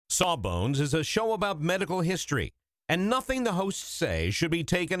Sawbones is a show about medical history, and nothing the hosts say should be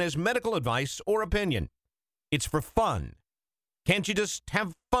taken as medical advice or opinion. It's for fun. Can't you just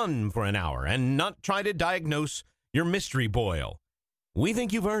have fun for an hour and not try to diagnose your mystery boil? We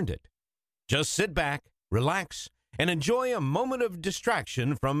think you've earned it. Just sit back, relax, and enjoy a moment of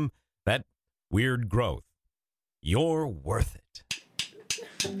distraction from that weird growth. You're worth it.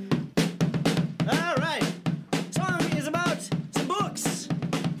 All right. Song is about some books.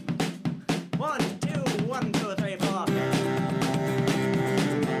 1, 2, 1, 2, 3, 4.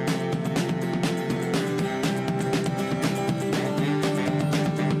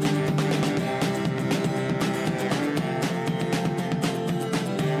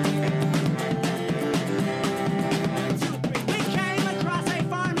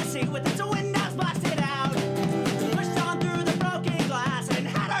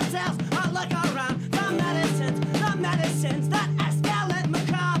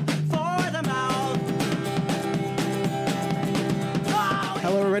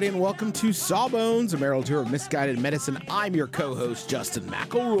 And welcome to Sawbones, a marital tour of misguided medicine. I'm your co-host, Justin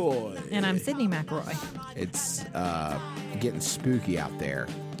McElroy. And I'm Sydney McElroy. It's getting spooky out there.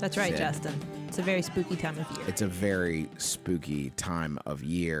 That's right, Sid. Justin. It's a very spooky time of year. It's a very spooky time of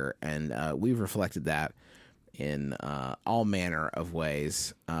year, and we've reflected that in all manner of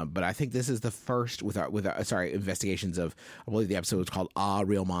ways. But I think this is the first with our investigations of, I believe the episode was called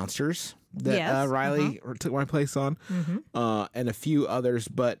Real Monsters, that yes. Riley took my place on, and a few others.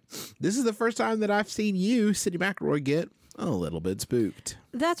 But this is the first time that I've seen you, Sydney McElroy, get a little bit spooked.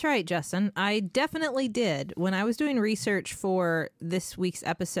 That's right, Justin. I definitely did. When I was doing research for this week's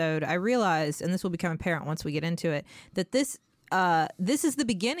episode, I realized, and this will become apparent once we get into it, that this is the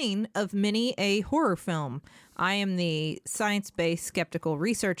beginning of many a horror film. I am the science-based skeptical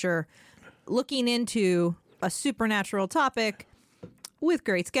researcher looking into a supernatural topic with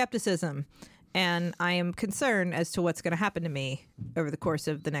great skepticism. And I am concerned as to what's going to happen to me over the course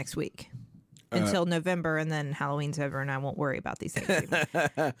of the next week until November, and then Halloween's over, and I won't worry about these things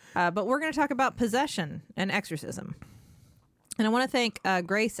anymore. But we're going to talk about possession and exorcism. And I want to thank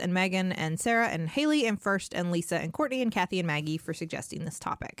Grace and Megan and Sarah and Haley and First and Lisa and Courtney and Kathy and Maggie for suggesting this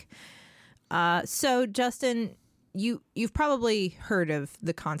topic. So, Justin, you've probably heard of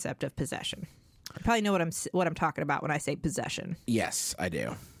the concept of possession. You probably know what I'm talking about when I say possession. Yes, I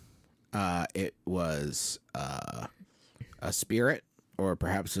do. It was a spirit, or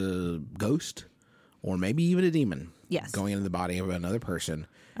perhaps a ghost, or maybe even a demon. Yes, going into the body of another person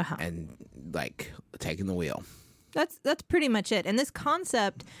and like taking the wheel. That's pretty much it. And this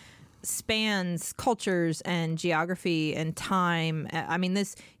concept spans cultures and geography and time. I mean,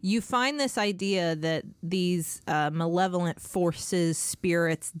 you find this idea that these malevolent forces,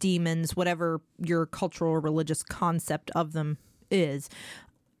 spirits, demons, whatever your cultural or religious concept of them is,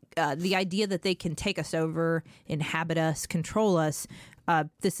 the idea that they can take us over, inhabit us, control us,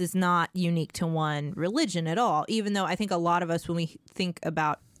 this is not unique to one religion at all, even though I think a lot of us, when we think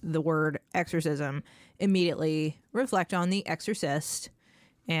about the word exorcism, immediately reflect on The Exorcist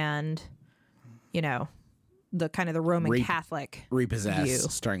and, the kind of the Roman Catholic Repossessed, view.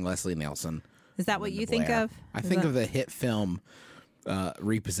 starring Leslie Nielsen. Is that what you think of? I think of the hit film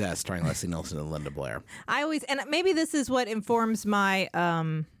Repossessed, starring Leslie Nielsen and Linda Blair. And maybe this is what informs my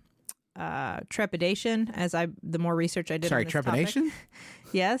trepidation as the more research I did. Sorry, on this trepidation?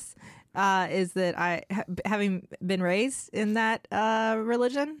 Topic. Yes. Is that having been raised in that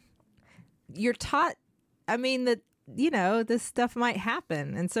religion, you're taught, that, this stuff might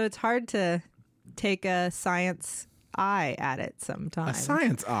happen. And so it's hard to take a science eye at it sometimes. A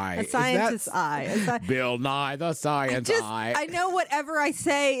science eye? A scientist's eye. Bill Nye, the Science Eye. I know whatever I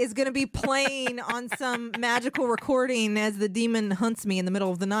say is going to be playing on some magical recording as the demon hunts me in the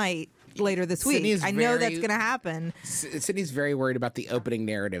middle of the night later this week. I know that's going to happen. Sydney's very worried about the opening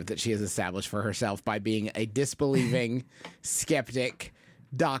narrative that she has established for herself by being a disbelieving, skeptic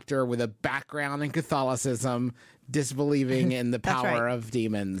doctor with a background in Catholicism, disbelieving in the power of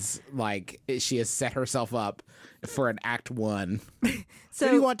demons. Like, she has set herself up for an Act 1. So,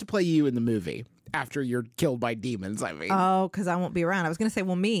 who do you want to play you in the movie after you're killed by demons? I mean, oh, because I won't be around. I was going to say,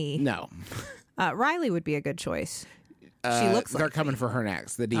 well, me. No. Riley would be a good choice. She looks like they're coming for her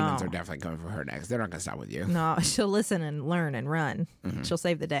next. The demons are definitely coming for her next. They're not going to stop with you. No, she'll listen and learn and run. Mm-hmm. She'll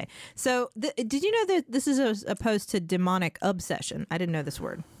save the day. So did you know that this is opposed to demonic obsession? I didn't know this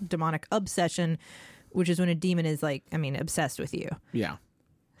word. Demonic obsession, which is when a demon is obsessed with you. Yeah.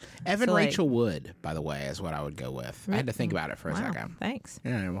 Evan Rachel Wood, by the way, is what I would go with. I had to think about it for a second. Thanks.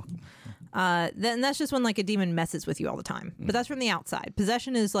 Yeah, well. Then that's just when a demon messes with you all the time. But that's from the outside.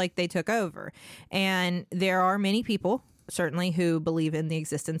 Possession is like they took over. And there are many people certainly who believe in the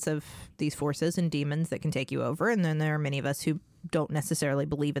existence of these forces and demons that can take you over. And then there are many of us who don't necessarily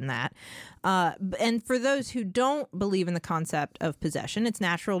believe in that. And for those who don't believe in the concept of possession, it's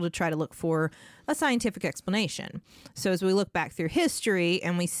natural to try to look for a scientific explanation. So as we look back through history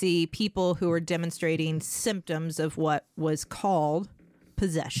and we see people who are demonstrating symptoms of what was called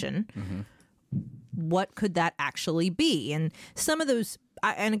possession, what could that actually be? And some of those,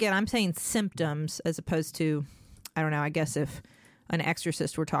 and again, I'm saying symptoms as opposed to, I don't know, I guess if an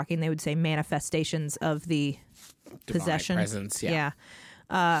exorcist were talking, they would say manifestations of the possession. Presence, yeah.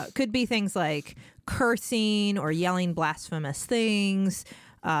 Could be things like cursing or yelling blasphemous things.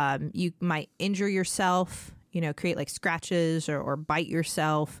 You might injure yourself, create like scratches or bite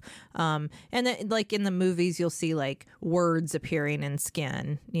yourself. And then like in the movies, you'll see like words appearing in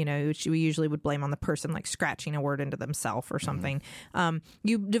skin, which we usually would blame on the person like scratching a word into themselves or something.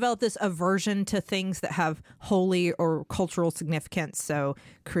 You develop this aversion to things that have holy or cultural significance. So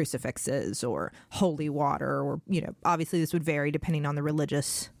crucifixes or holy water, or, obviously this would vary depending on the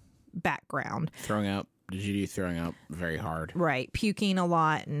religious background. Throwing up. Did you do throwing up very hard? Right. Puking a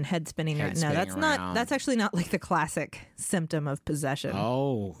lot and head spinning. That's actually not like the classic symptom of possession.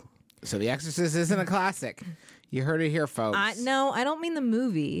 Oh, so The Exorcist isn't a classic. You heard it here, folks. No, I don't mean the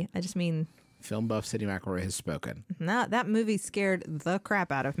movie. I just mean... Film buff Cindy McElroy has spoken. No, that movie scared the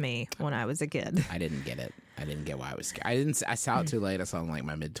crap out of me when I was a kid. I didn't get it. I didn't get why I was scared. I saw it too late. I saw it in like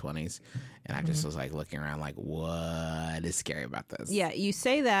my mid-20s. And I just was like looking around like, what is scary about this? Yeah, you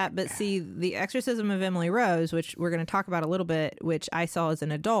say that, but see, The Exorcism of Emily Rose, which we're going to talk about a little bit, which I saw as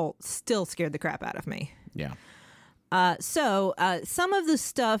an adult, still scared the crap out of me. Yeah. So some of the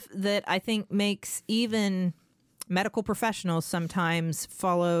stuff that I think makes even medical professionals sometimes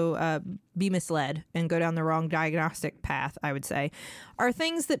be misled and go down the wrong diagnostic path, I would say, are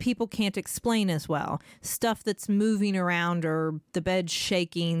things that people can't explain as well. Stuff that's moving around or the bed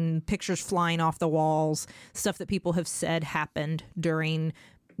shaking, pictures flying off the walls, stuff that people have said happened during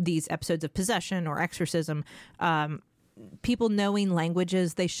these episodes of possession or exorcism. People knowing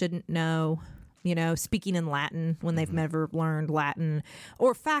languages they shouldn't know. Speaking in Latin when they've never learned Latin,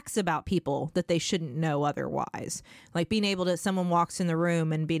 or facts about people that they shouldn't know otherwise. Like being able to, someone walks in the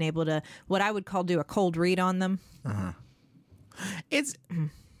room and being able to, what I would call do a cold read on them. It's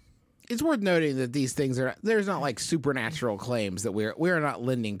worth noting that these things there's not like supernatural claims that we're not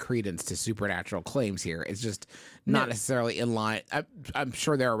lending credence to supernatural claims here. It's just not necessarily in line. I'm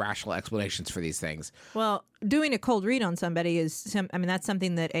sure there are rational explanations for these things. Well, doing a cold read on somebody that's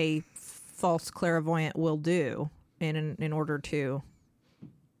something that a false clairvoyant will do in order to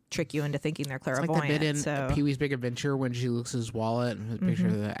trick you into thinking they're clairvoyant. It's like the bit in Pee-wee's Big Adventure when she looks at his wallet and a picture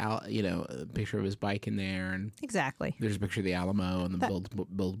of a picture of his bike in there, and exactly there's a picture of the Alamo and the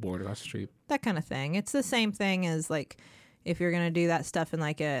billboard across the street. That kind of thing. It's the same thing as like if you're going to do that stuff in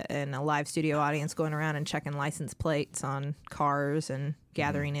like in a live studio audience, going around and checking license plates on cars and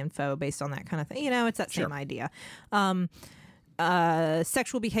gathering info based on that kind of thing. It's that same idea.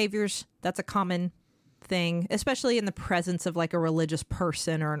 Sexual behaviors, that's a common thing, especially in the presence of like a religious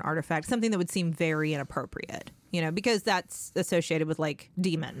person or an artifact, something that would seem very inappropriate, because that's associated with like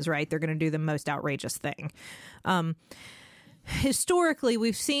demons, right? They're going to do the most outrageous thing. Historically,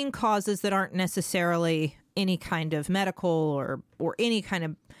 we've seen causes that aren't necessarily any kind of medical or any kind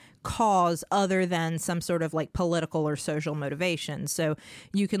of cause other than some sort of like political or social motivation. So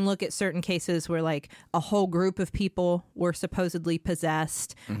you can look at certain cases where like a whole group of people were supposedly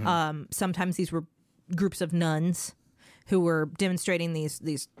possessed. Sometimes these were groups of nuns who were demonstrating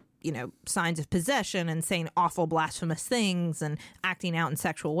these signs of possession and saying awful blasphemous things and acting out in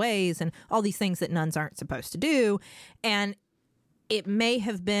sexual ways and all these things that nuns aren't supposed to do. And it may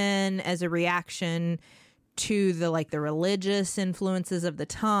have been as a reaction to the religious influences of the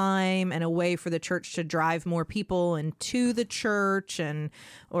time and a way for the church to drive more people into the church,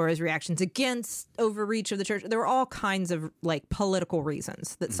 or as reactions against overreach of the church. There were all kinds of like political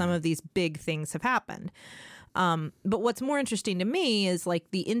reasons that some of these big things have happened. But what's more interesting to me is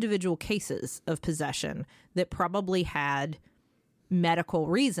like the individual cases of possession that probably had medical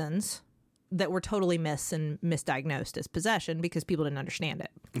reasons that were totally misdiagnosed as possession because people didn't understand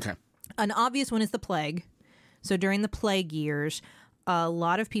it. Okay. An obvious one is the plague. So during the plague years, a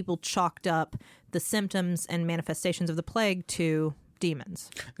lot of people chalked up the symptoms and manifestations of the plague to demons.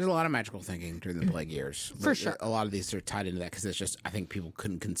 There's a lot of magical thinking during the plague years. For sure. A lot of these are tied into that because it's just, I think people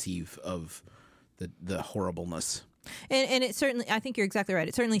couldn't conceive of the horribleness. And it certainly, I think you're exactly right.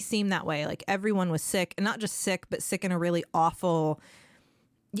 It certainly seemed that way. Like everyone was sick, and not just sick, but sick in a really awful,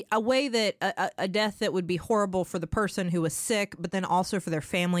 a way that a death that would be horrible for the person who was sick, but then also for their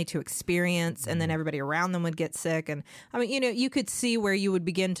family to experience, and then everybody around them would get sick. And I mean, you could see where you would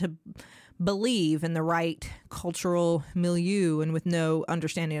begin to believe in the right cultural milieu and with no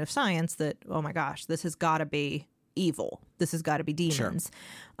understanding of science that, oh my gosh, this has got to be evil. This has got to be demons.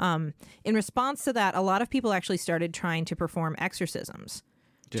 Sure. In response to that, a lot of people actually started trying to perform exorcisms.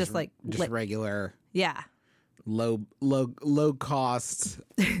 Just regular. Yeah. Low cost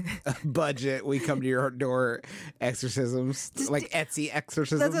budget. We come to your door exorcisms, like Etsy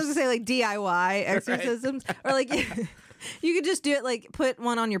exorcisms. That's what I was gonna say, like DIY exorcisms, right. Or like you could just do it, like put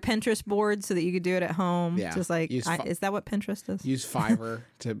one on your Pinterest board so that you could do it at home. Yeah, just like is that what Pinterest is? Use Fiverr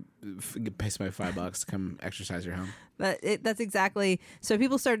to pay somebody $5 to come exercise your home. That's exactly. So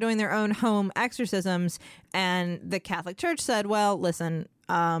people started doing their own home exorcisms, and the Catholic Church said, "Well, listen,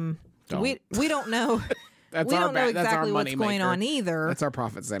 we don't know." We don't know exactly what's going on either. That's our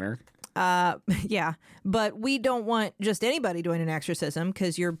profit center. Yeah, but we don't want just anybody doing an exorcism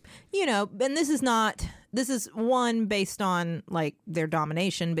because and this is one based on like their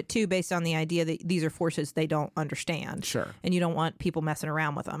domination, but two based on the idea that these are forces they don't understand. Sure. And you don't want people messing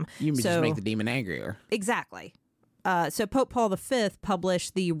around with them. You just make the demon angrier. Exactly. So Pope Paul V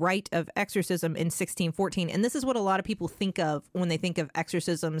published the Rite of Exorcism in 1614, and this is what a lot of people think of when they think of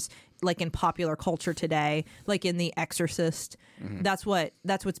exorcisms, like in popular culture today, like in The Exorcist. Mm-hmm. That's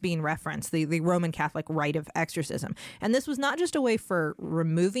what's being referenced, the Roman Catholic Rite of Exorcism. And this was not just a way for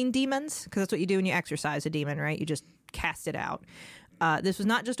removing demons, because that's what you do when you exorcise a demon, right? You just cast it out. This was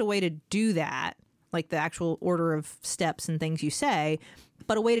not just a way to do that, like the actual order of steps and things you say,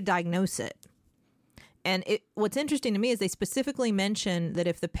 but a way to diagnose it. And what's interesting to me is they specifically mention that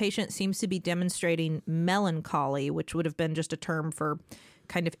if the patient seems to be demonstrating melancholy, which would have been just a term for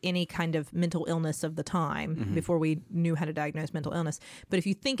kind of any kind of mental illness of the time before we knew how to diagnose mental illness. But if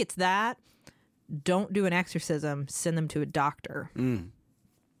you think it's that, don't do an exorcism, send them to a doctor.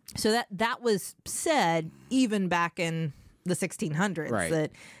 So that was said even back in the 1600s. Right.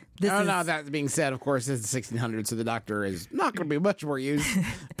 That that being said, of course, it's the 1600s, so the doctor is not going to be much more use,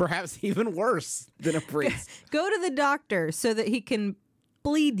 perhaps even worse than a priest. Go to the doctor so that he can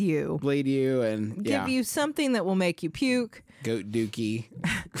bleed you and give you something that will make you puke. Goat dookie,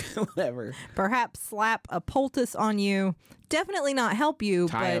 whatever. Perhaps slap a poultice on you. Definitely not help you,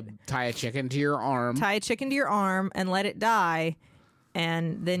 but tie a chicken to your arm. Tie a chicken to your arm and let it die,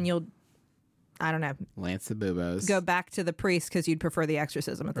 and then you'll, I don't know, lance the boobos. Go back to the priest because you'd prefer the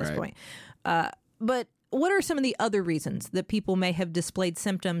exorcism at this point. But what are some of the other reasons that people may have displayed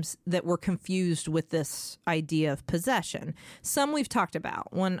symptoms that were confused with this idea of possession? Some we've talked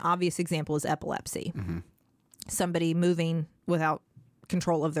about. One obvious example is epilepsy. Mm-hmm. Somebody moving without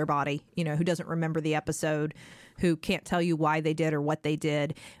control of their body, who doesn't remember the episode, who can't tell you why they did or what they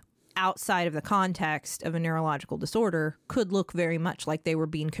did, outside of the context of a neurological disorder, could look very much like they were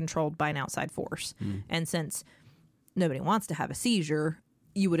being controlled by an outside force. And since nobody wants to have a seizure,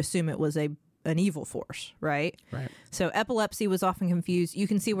 you would assume it was an evil force, right? Right. So epilepsy was often confused. You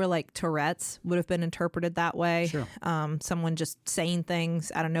can see where like Tourette's would have been interpreted that way. Sure. Someone just saying things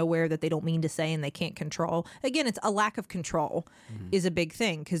out of nowhere that they don't mean to say and they can't control. Again, it's a lack of control is a big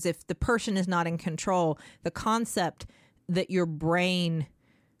thing, because if the person is not in control, the concept that your brain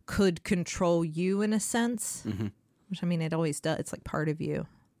could control you in a sense, which I mean, it always does. It's like part of you.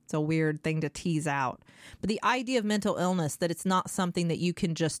 It's a weird thing to tease out. But the idea of mental illness, that it's not something that you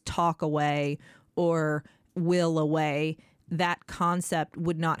can just talk away or will away, that concept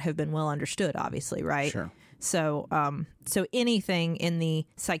would not have been well understood, obviously, right? Sure. So, so anything in the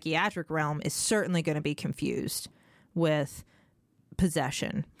psychiatric realm is certainly going to be confused with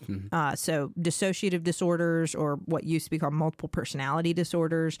possession. So dissociative disorders, or what used to be called multiple personality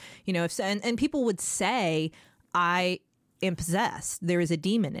disorders, and people would say, I am possessed. There is a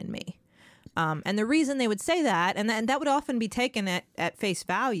demon in me. And the reason they would say that, and that would often be taken at face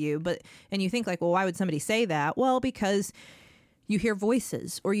value, and you think like, well, why would somebody say that? Well, because you hear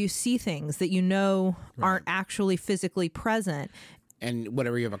voices or you see things that aren't actually physically present. And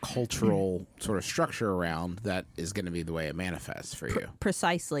whatever you have a cultural sort of structure around, that is going to be the way it manifests for you.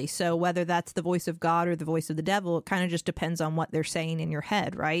 Precisely. So whether that's the voice of God or the voice of the devil, it kind of just depends on what they're saying in your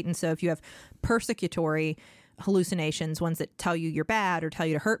head, right? And so if you have persecutory hallucinations, ones that tell you you're bad or tell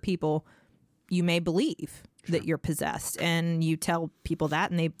you to hurt people, you may believe that you're possessed, and you tell people that,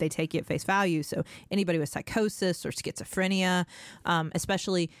 and they take you at face value. So anybody with psychosis or schizophrenia,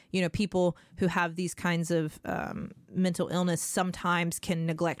 especially people who have these kinds of mental illness, sometimes can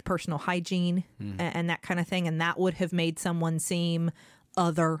neglect personal hygiene and that kind of thing, and that would have made someone seem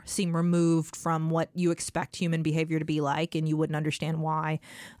other, seem removed from what you expect human behavior to be like, and you wouldn't understand why.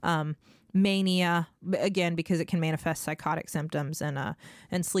 Mania, again, because it can manifest psychotic symptoms,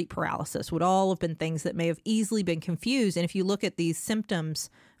 and sleep paralysis would all have been things that may have easily been confused. And if you look at these symptoms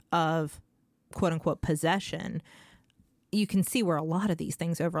of quote unquote possession, you can see where a lot of these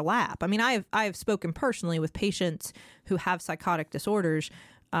things overlap. I mean, I have spoken personally with patients who have psychotic disorders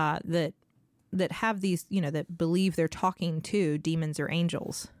that have these, that believe they're talking to demons or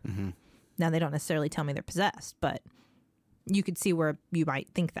angels. Mm-hmm. Now, they don't necessarily tell me they're possessed, but you could see where you might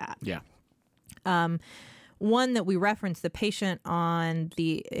think that. Yeah. One that we referenced, the patient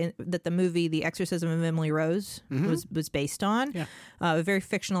that the movie The Exorcism of Emily Rose was based on, a very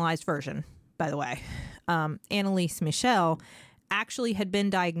fictionalized version, by the way. Annalise Michel actually had been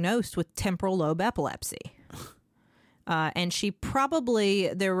diagnosed with temporal lobe epilepsy. And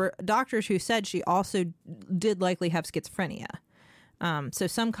there were doctors who said she also did likely have schizophrenia. So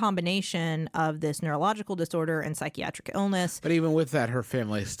some combination of this neurological disorder and psychiatric illness. But even with that, her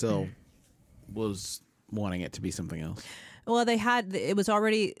family still was wanting it to be something else. Well,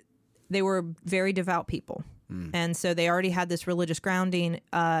 they were very devout people. And so they already had this religious grounding.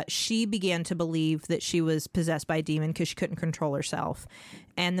 She began to believe that she was possessed by a demon because she couldn't control herself.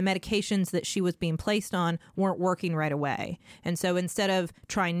 And the medications that she was being placed on weren't working right away. And so instead of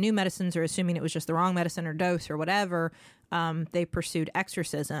trying new medicines or assuming it was just the wrong medicine or dose or whatever, they pursued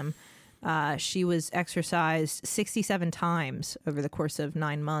exorcism. She was exorcised 67 times over the course of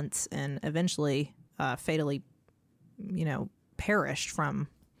 9 months and eventually fatally, perished from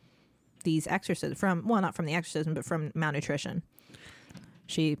these exorcisms, not from the exorcism, but from malnutrition.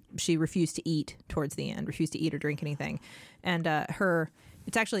 She refused to eat towards the end, refused to eat or drink anything. And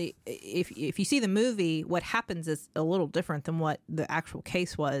it's actually, if you see the movie, what happens is a little different than what the actual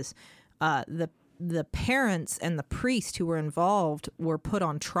case was. The parents and the priest who were involved were put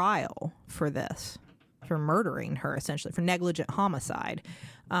on trial for this, for murdering her, essentially, for negligent homicide.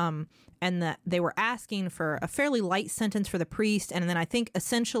 And that they were asking for a fairly light sentence for the priest. And then I think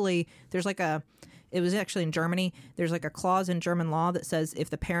essentially there's it was actually in Germany, there's like a clause in German law that says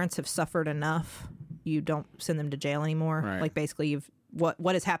if the parents have suffered enough, you don't send them to jail anymore. Right. Like basically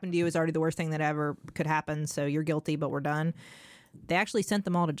what has happened to you is already the worst thing that ever could happen. So you're guilty, but we're done. They actually sent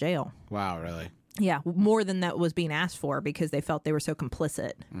them all to jail. Wow, really? Yeah, more than that was being asked for because they felt they were so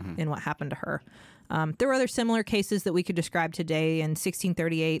complicit in what happened to her. There were other similar cases that we could describe today. In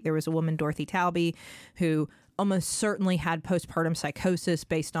 1638, there was a woman, Dorothy Talby, who almost certainly had postpartum psychosis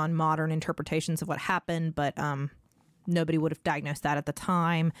based on modern interpretations of what happened, but nobody would have diagnosed that at the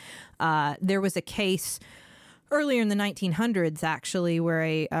time. There was a case earlier in the 1900s, actually, where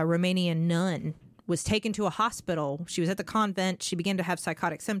a Romanian nun was taken to a hospital. She was at the convent. She began to have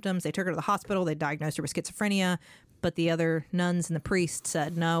psychotic symptoms. They took her to the hospital. They diagnosed her with schizophrenia. But the other nuns and the priests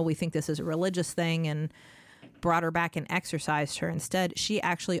said, no, we think this is a religious thing, and brought her back and exorcised her instead. She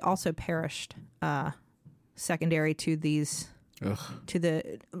actually also perished secondary to these, to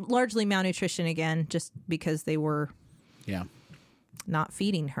the largely malnutrition again, just because they were not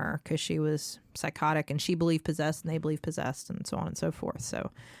feeding her because she was psychotic and she believed possessed and they believed possessed and so on and so forth.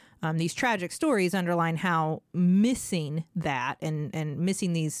 So these tragic stories underline how missing that and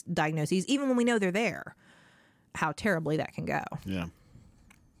missing these diagnoses, even when we know they're there, how terribly that can go. Yeah.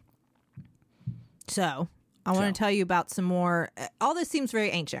 So I want to tell you about some more. All this seems very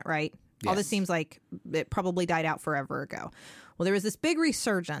ancient, right? Yes. All this seems like it probably died out forever ago. Well, there was this big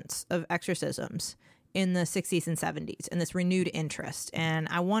resurgence of exorcisms in the 60s and 70s and this renewed interest. And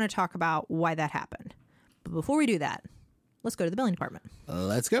I want to talk about why that happened. But before we do that, let's go to the billing department.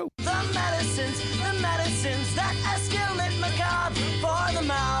 Let's go. The medicines that escalate macabre for the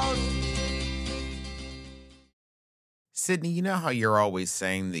mouth. Sydney, you know how you're always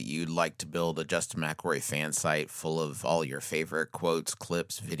saying that you'd like to build a Justin McElroy fan site full of all your favorite quotes,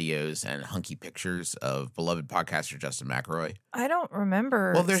 clips, videos, and hunky pictures of beloved podcaster Justin McElroy? I don't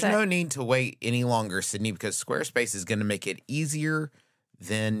remember. Well, there's no need to wait any longer, Sydney, because Squarespace is going to make it easier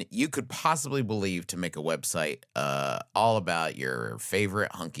than you could possibly believe to make a website all about your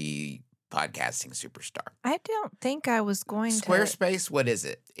favorite hunky podcasting superstar. I don't think I was going to. Squarespace, what is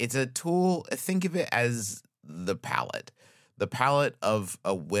it? It's a tool. Think of it as the palette of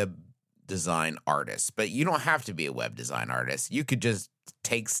a web design artist. But you don't have to be a web design artist. You could just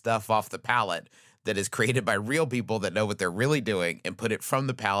take stuff off the palette that is created by real people that know what they're really doing and put it from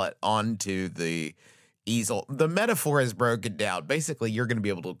the palette onto the easel. The metaphor is broken down. Basically, you're going to be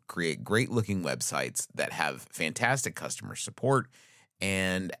able to create great looking websites that have fantastic customer support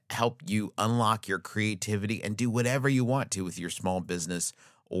and help you unlock your creativity and do whatever you want to with your small business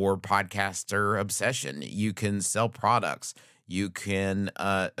or podcaster obsession. You can sell products. You can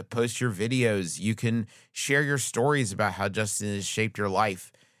post your videos. You can share your stories about how Justin has shaped your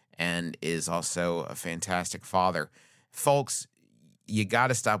life and is also a fantastic father. Folks, you got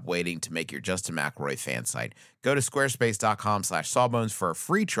to stop waiting to make your Justin McElroy fan site. Go to squarespace.com/sawbones for a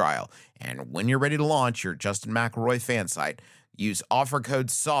free trial. And when you're ready to launch your Justin McElroy fan site, use offer code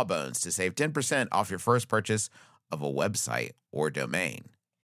SAWBONES to save 10% off your first purchase of a website or domain.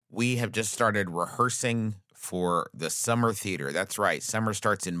 We have just started rehearsing for the summer theater. That's right. Summer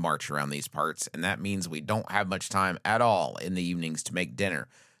starts in March around these parts, and that means we don't have much time at all in the evenings to make dinner.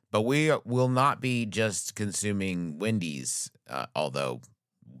 But we will not be just consuming Wendy's, although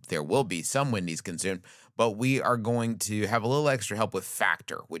there will be some Wendy's consumed, but we are going to have a little extra help with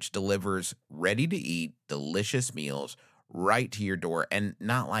Factor, which delivers ready-to-eat, delicious meals right to your door, and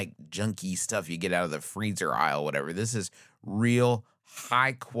not like junky stuff you get out of the freezer aisle, whatever. This is real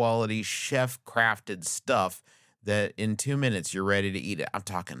high-quality, chef-crafted stuff that in 2 minutes you're ready to eat it. I'm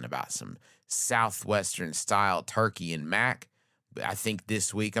talking about some Southwestern-style turkey and mac. I think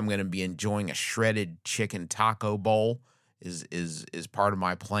this week I'm going to be enjoying a shredded chicken taco bowl is part of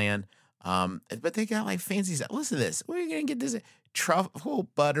my plan. But they got like fancy stuff. Listen to this. Where are you going to get this? Truffle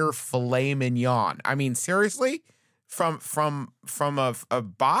butter filet mignon. I mean, seriously? From a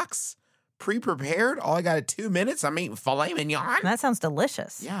box? Pre-prepared? All I got at 2 minutes? I'm eating filet mignon? That sounds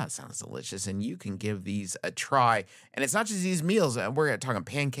delicious. Yeah, it sounds delicious. And you can give these a try. And it's not just these meals. We're talking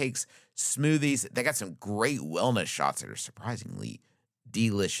pancakes, smoothies. They got some great wellness shots that are surprisingly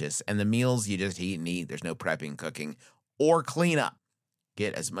delicious. And the meals you just eat and eat. There's no prepping, cooking, or cleanup.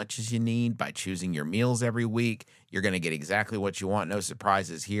 Get as much as you need by choosing your meals every week. You're going to get exactly what you want. No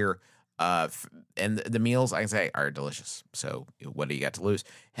surprises here. And the meals, I can say, are delicious. So what do you got to lose?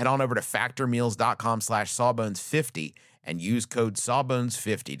 Head on over to factormeals.com/sawbones50 and use code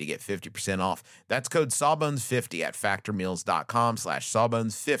sawbones50 to get 50% off. That's code sawbones50 at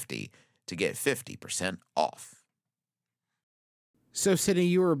factormeals.com/sawbones50 to get 50% off. So, Sydney,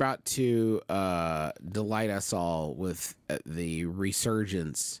 you were about to delight us all with the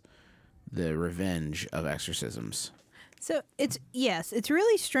resurgence, the revenge of exorcisms. So it's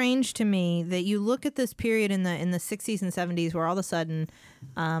really strange to me that you look at this period in the 60s and 70s where all of a sudden,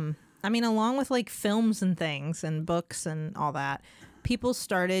 along with like films and things and books and all that, people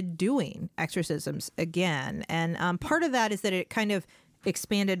started doing exorcisms again. And part of that is that it kind of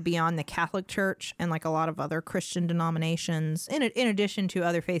expanded beyond the Catholic Church, and like a lot of other Christian denominations, in addition to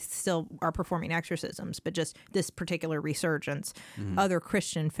other faiths, still are performing exorcisms. But just this particular resurgence, other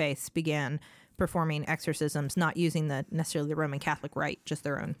Christian faiths began performing exorcisms, not using necessarily the Roman Catholic rite, just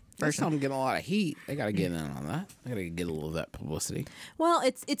their own version. I'm getting a lot of heat. They got to get in on that. They got to get a little of that publicity. Well,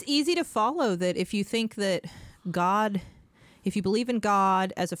 it's easy to follow that if you think that God, if you believe in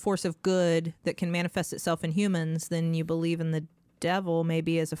God as a force of good that can manifest itself in humans, then you believe in the devil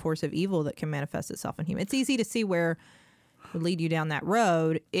maybe as a force of evil that can manifest itself in humans. It's easy to see where it would lead you down that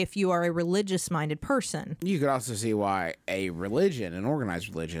road if you are a religious-minded person. You could also see why a religion, an organized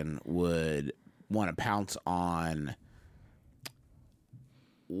religion, would want to pounce on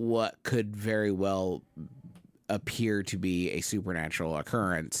what could very well appear to be a supernatural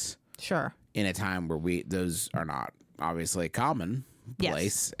occurrence. Sure. In a time where those are not obviously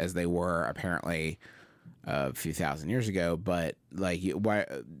commonplace, as they were apparently a few thousand years ago. But like,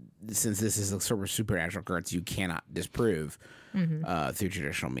 since this is a sort of supernatural occurrence, you cannot disprove through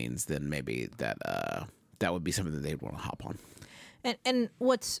traditional means. Then maybe that would be something that they'd want to hop on. And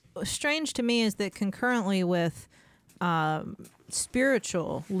what's strange to me is that concurrently with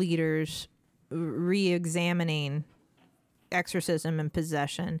spiritual leaders re-examining exorcism and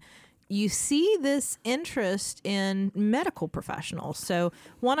possession, you see this interest in medical professionals. So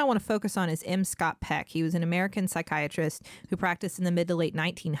one I want to focus on is M. Scott Peck. He was an American psychiatrist who practiced in the mid to late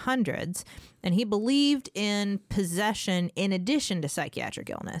 1900s, and he believed in possession in addition to psychiatric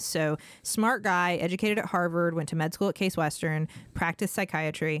illness. So smart guy, educated at Harvard, went to med school at Case Western, practiced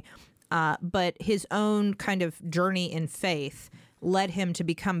psychiatry, but his own kind of journey in faith led him to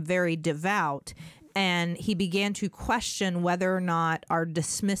become very devout, and he began to question whether or not our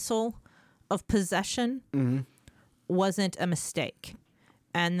dismissal of possession wasn't a mistake.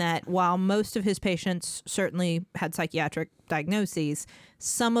 And that while most of his patients certainly had psychiatric diagnoses,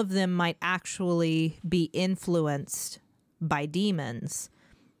 some of them might actually be influenced by demons.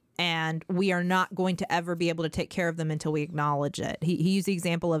 And we are not going to ever be able to take care of them until we acknowledge it. He used the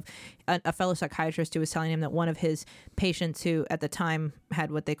example of a fellow psychiatrist who was telling him that one of his patients, who at the time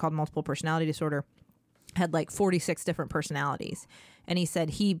had what they called multiple personality disorder, had like 46 different personalities. And he said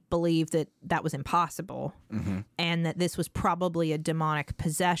he believed that that was impossible and that this was probably a demonic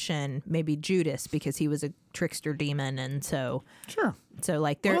possession, maybe Judas, because he was a trickster demon. And so,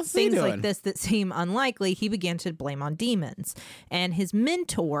 like there are What's he things like doing? this that seem unlikely. He began to blame on demons. And his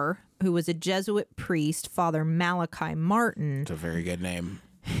mentor, who was a Jesuit priest, Father Malachi Martin, It's a very good name.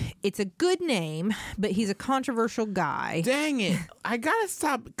 it's a good name, but he's a controversial guy. Dang it. I got to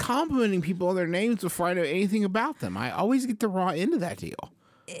stop complimenting people on their names before I know anything about them. I always get the raw end of that deal.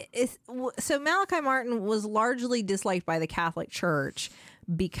 So Malachi Martin was largely disliked by the Catholic Church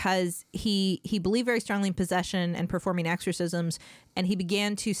because he believed very strongly in possession and performing exorcisms, and he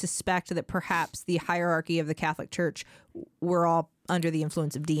began to suspect that perhaps the hierarchy of the Catholic Church were all under the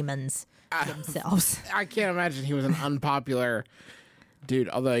influence of demons themselves. I can't imagine he was an unpopular dude.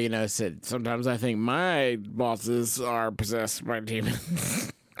 Although, you know, Sid, sometimes I think my bosses are possessed by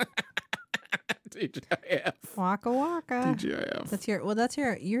demons. TGIF. Waka waka.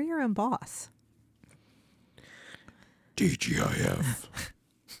 TGIF. You're your own boss. TGIF.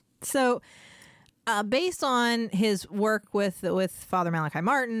 So, based on his work with Father Malachi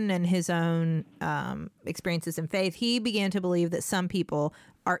Martin and his own experiences in faith, he began to believe that some people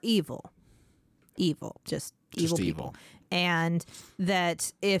are evil, just evil people, and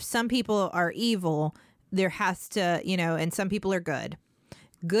that if some people are evil, there has to, and some people are good.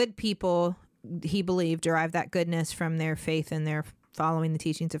 Good people, he believed, derive that goodness from their faith and their following the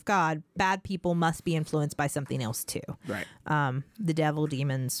teachings of God. Bad people must be influenced by something else too. Right. The devil,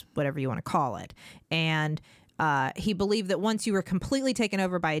 demons, whatever you want to call it. And he believed that once you were completely taken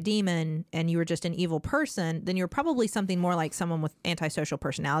over by a demon and you were just an evil person, then you were probably something more like someone with antisocial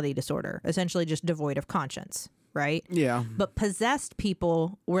personality disorder, essentially just devoid of conscience. Right? Yeah. But possessed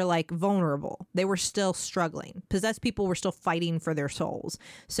people were like vulnerable. They were still struggling. Possessed people were still fighting for their souls.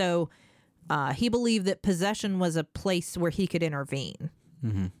 So he believed that possession was a place where he could intervene.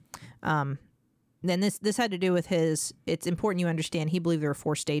 Then this had to do with it's important you understand, he believed there were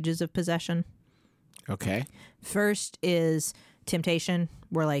 4 stages of possession. Okay. First is temptation,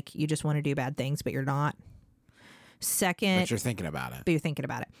 where like you just want to do bad things, but you're not. Second, But you're thinking about it. but you're thinking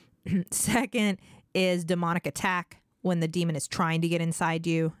about it. Second is demonic attack, when the demon is trying to get inside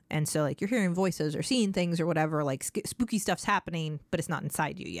you. And so like you're hearing voices or seeing things or whatever, like spooky stuff's happening, but it's not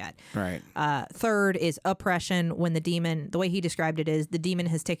inside you yet. Right. Third is oppression, when the way he described it is the demon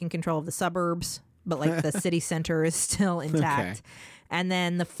has taken control of the suburbs, but like the city center is still intact. Okay. And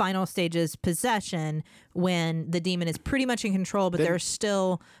then the final stage is possession, when the demon is pretty much in control, but there's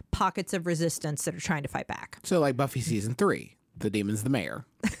still pockets of resistance that are trying to fight back. So like Buffy season 3, the demon's the mayor.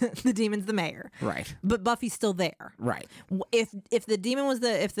 The demon's the mayor. Right. But Buffy's still there. Right. If the demon was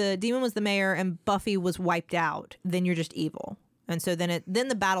the mayor and Buffy was wiped out, then you're just evil. And so then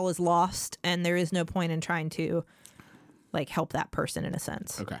the battle is lost, and there is no point in trying to like help that person in a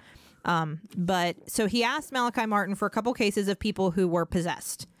sense. Okay. But so he asked Malachi Martin for a couple cases of people who were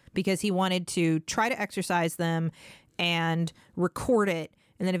possessed, because he wanted to try to exorcise them and record it,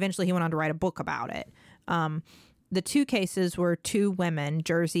 and then eventually he went on to write a book about it. The 2 cases were 2 women,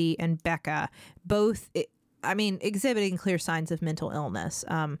 Jersey and Becca, both, exhibiting clear signs of mental illness.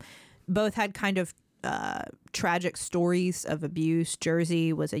 Both had kind of tragic stories of abuse.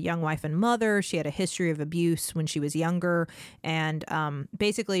 Jersey was a young wife and mother. She had a history of abuse when she was younger. And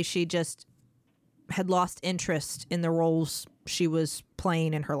basically, she just had lost interest in the roles she was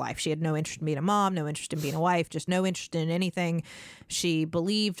playing in her life. She had no interest in being a mom, no interest in being a wife, just no interest in anything. She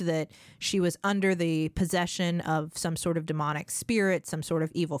believed that she was under the possession of some sort of demonic spirit, some sort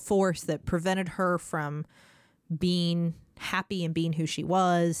of evil force that prevented her from being happy and being who she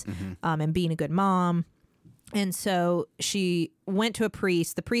was, and being a good mom. And so she went to a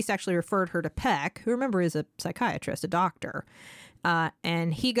priest. The priest actually referred her to Peck, who, remember, is a psychiatrist, a doctor.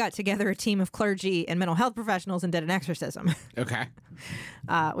 And he got together a team of clergy and mental health professionals and did an exorcism, Okay.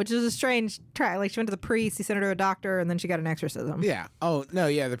 which is a strange try. Like, she went to the priest, he sent her to a doctor, and then she got an exorcism. Yeah. Oh, no,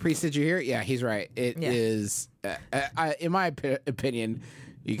 yeah, the priest, did you hear it? Yeah, he's right. It is, in my opinion,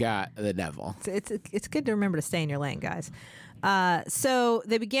 you got the devil. It's good to remember to stay in your lane, guys. So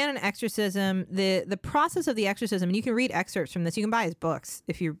they began an exorcism. The process of the exorcism, and you can read excerpts from this. You can buy his books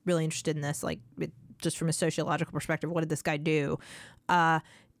if you're really interested in this, just from a sociological perspective. What did this guy do?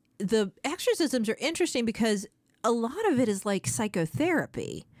 The exorcisms are interesting because a lot of it is like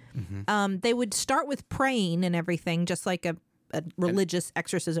psychotherapy. They would start with praying and everything, just like a religious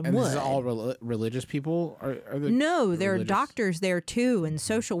exorcism And would. this is all religious people? Are No, there are religious? doctors there too, and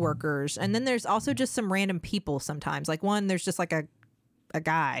social workers, and then there's also just some random people sometimes. Like there's just like a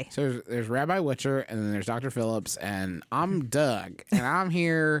guy. So there's Rabbi Witcher, and then there's Dr. Phillips, and I'm Doug, and I'm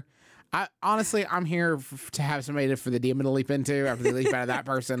here. Honestly, I'm here to have somebody for the demon to leap into after they leap out of that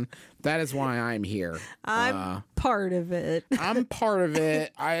person. That is why I'm here. I'm part of it. I'm part of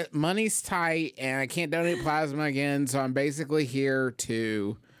it. Money's tight, and I can't donate plasma again, so I'm basically here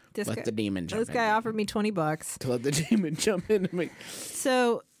to let the demon jump in. This guy offered me $20 to let the demon jump into me.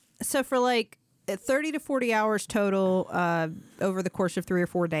 So for like 30 to 40 hours total over the course of 3 or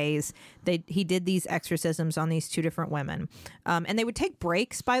 4 days, he did these exorcisms on these 2 different women. And they would take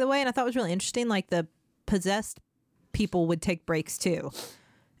breaks, by the way, and I thought it was really interesting. Like the possessed people would take breaks too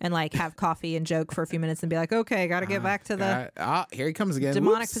and like have coffee and joke for a few minutes and be like, okay, got to get back to the here he comes again.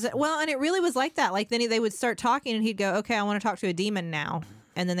 Demonic possession. Well, and it really was like that. Like then they would start talking and he'd go, okay, I want to talk to a demon now.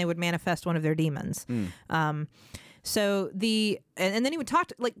 And then they would manifest one of their demons. So and then he would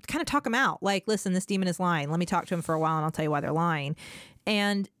talk him out. Like, listen, this demon is lying. Let me talk to him for a while and I'll tell you why they're lying.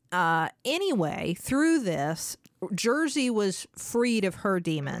 And anyway, through this, Jersey was freed of her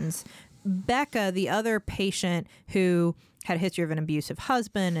demons. Becca, the other patient who had a history of an abusive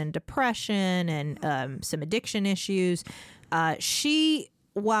husband and depression and some addiction issues,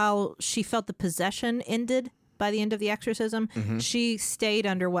 while she felt the possession ended by the end of the exorcism, she stayed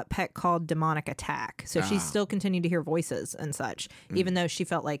under what Peck called demonic attack. So she still continued to hear voices and such, even though she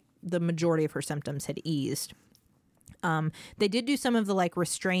felt like the majority of her symptoms had eased. They did do some of the like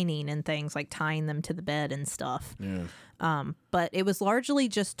restraining and things, like tying them to the bed and stuff. Yeah. But it was largely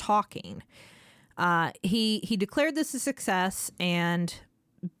just talking. He declared this a success and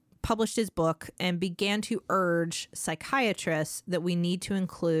published his book and began to urge psychiatrists that we need to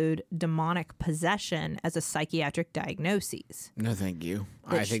include demonic possession as a psychiatric diagnosis. No, thank you.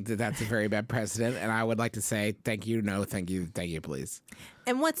 I think that's a very bad precedent, and I would like to say thank you, no, thank you, please.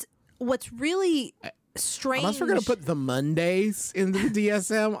 And what's really strange, unless we're going to put the Mondays in the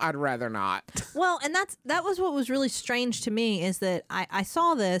DSM, I'd rather not. Well, and that was what was really strange to me, is that I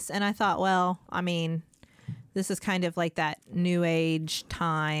saw this and I thought, well, I mean, this is kind of like that new age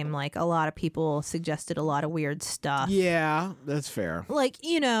time. Like a lot of people suggested a lot of weird stuff. Yeah, that's fair. Like,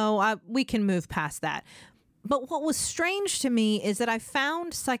 we can move past that. But what was strange to me is that I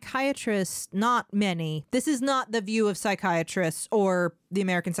found psychiatrists, not many. This is not the view of psychiatrists or the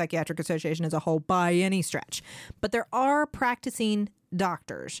American Psychiatric Association as a whole by any stretch. But there are practicing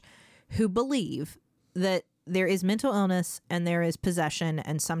doctors who believe that there is mental illness and there is possession,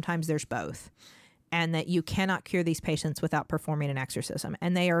 and sometimes there's both. And that you cannot cure these patients without performing an exorcism.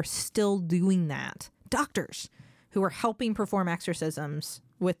 And they are still doing that. Doctors who are helping perform exorcisms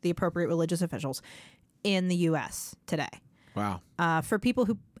with the appropriate religious officials in the U.S. today. Wow. For people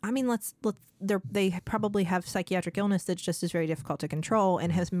who, they probably have psychiatric illness that's just as very difficult to control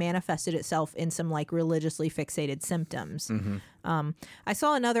and has manifested itself in some like religiously fixated symptoms. I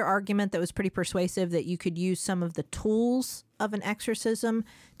saw another argument that was pretty persuasive, that you could use some of the tools of an exorcism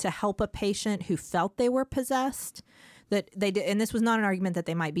to help a patient who felt they were possessed. That they did, and this was not an argument that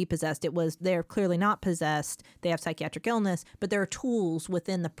they might be possessed. It was they're clearly not possessed. They have psychiatric illness, but there are tools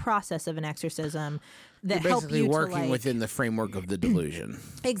within the process of an exorcism that help you to, basically working within the framework of the delusion.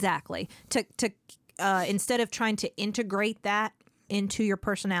 Exactly. To instead of trying to integrate that into your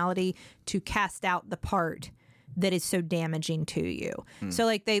personality, to cast out the part that is so damaging to you. So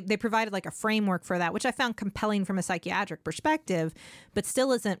like they provided like a framework for that, which I found compelling from a psychiatric perspective, but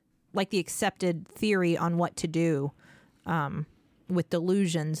still isn't like the accepted theory on what to do with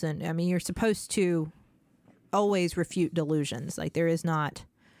delusions. And I mean, you're supposed to always refute delusions. Like there is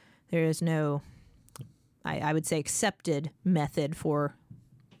no, I would say, accepted method for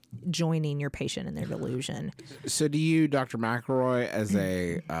joining your patient in their delusion. So do you, Dr. McElroy, as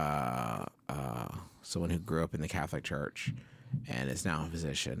a someone who grew up in the Catholic Church and is now a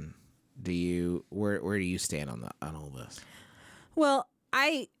physician, where do you stand on all this? Well,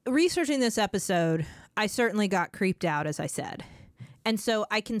 researching this episode, I certainly got creeped out, as I said. And so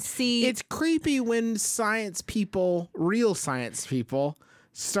I can see... It's creepy when real science people,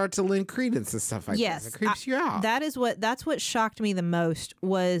 start to lend credence to stuff like this. It creeps you out. That's what shocked me the most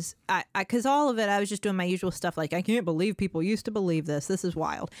was, because all of it, I was just doing my usual stuff like, I can't believe people used to believe this. This is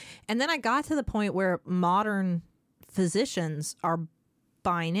wild. And then I got to the point where modern physicians are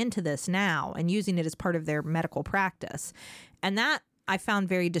buying into this now and using it as part of their medical practice. And that I found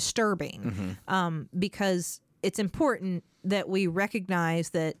very disturbing, because it's important that we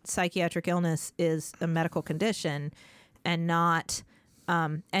recognize that psychiatric illness is a medical condition and not,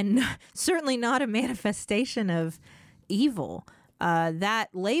 and certainly not a manifestation of evil. That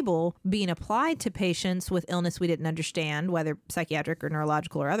label being applied to patients with illness we didn't understand, whether psychiatric or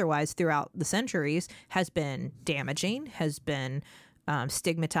neurological or otherwise, throughout the centuries has been damaging, has been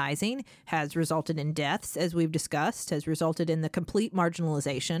stigmatizing, has resulted in deaths, as we've discussed, has resulted in the complete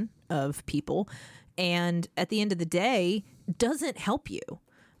marginalization of people, and at the end of the day, doesn't help you.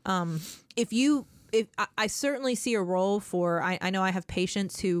 If I certainly see a role for, I know I have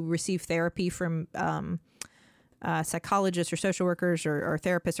patients who receive therapy from psychologists or social workers or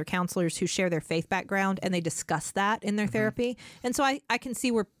therapists or counselors who share their faith background, and they discuss that in their therapy. And so I can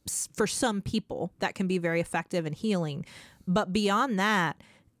see where for some people that can be very effective and healing. But beyond that,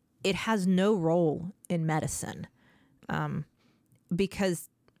 it has no role in medicine, because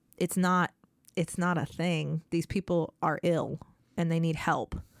it's not a thing. These people are ill and they need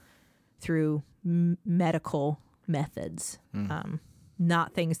help through medical methods,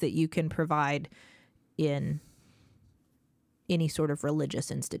 not things that you can provide in any sort of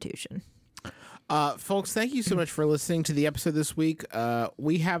religious institution. Folks, thank you so much for listening to the episode this week.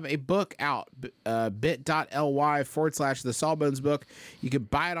 We have a book out, bit.ly/The Sawbones book. You could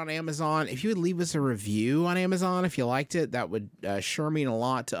buy it on Amazon. If you would leave us a review on Amazon, if you liked it, that would sure mean a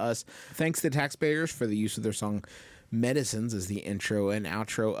lot to us. Thanks to the taxpayers for the use of their song Medicines as the intro and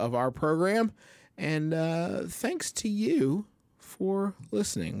outro of our program. And thanks to you for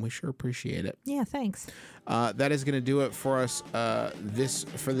listening. We sure appreciate it. Yeah, thanks. That is going to do it for us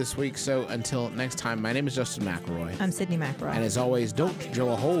this week. So until next time, my name is Justin McElroy. I'm Sydney McElroy. And as always, don't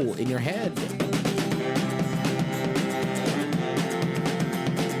drill a hole in your head.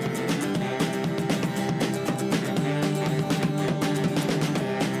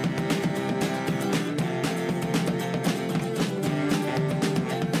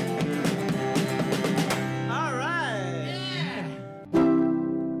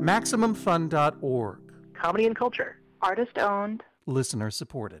 MaximumFun.org. Comedy and culture. Artist owned. Listener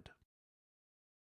supported.